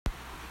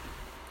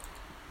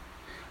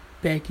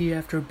Baggie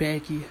after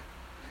baggie,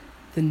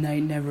 the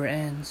night never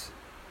ends.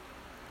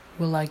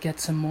 Will I get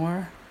some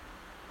more?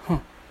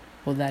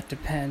 Well, that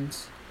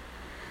depends.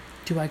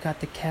 Do I got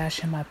the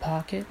cash in my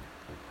pocket?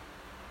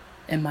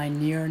 Am I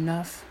near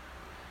enough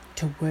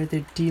to where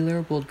the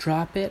dealer will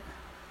drop it?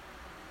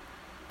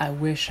 I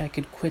wish I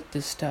could quit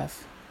this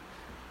stuff,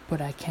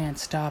 but I can't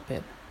stop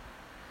it.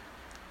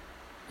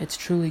 It's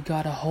truly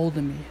got a hold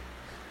of me.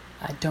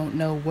 I don't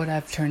know what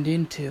I've turned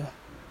into.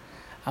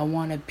 I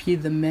want to be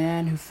the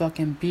man who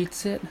fucking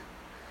beats it,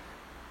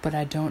 but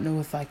I don't know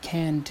if I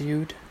can,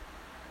 dude.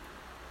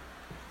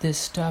 This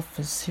stuff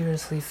has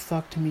seriously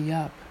fucked me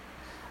up.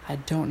 I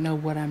don't know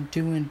what I'm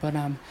doing, but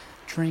I'm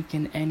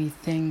drinking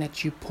anything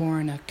that you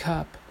pour in a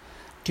cup,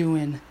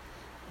 doing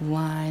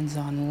lines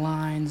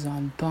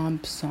on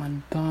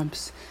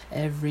bumps.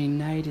 Every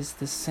night is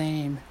the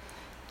same,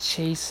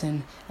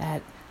 chasing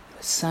at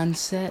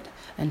sunset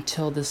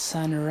until the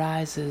sun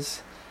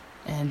rises,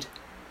 and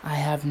I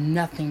have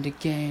nothing to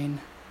gain,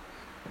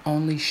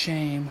 only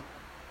shame,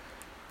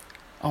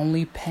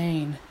 only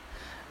pain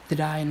that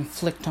I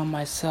inflict on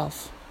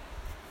myself.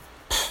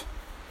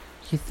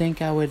 You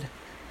think I would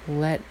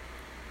let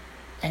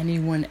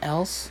anyone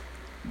else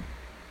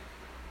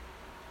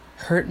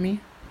hurt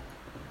me?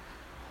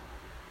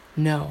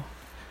 No,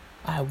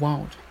 I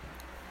won't.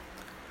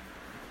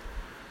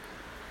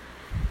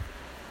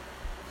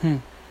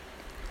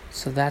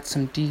 So that's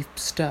some deep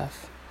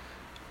stuff.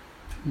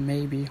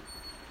 Maybe.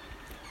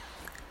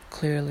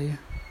 Clearly,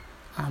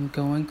 I'm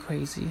going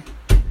crazy,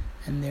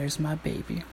 and there's my baby.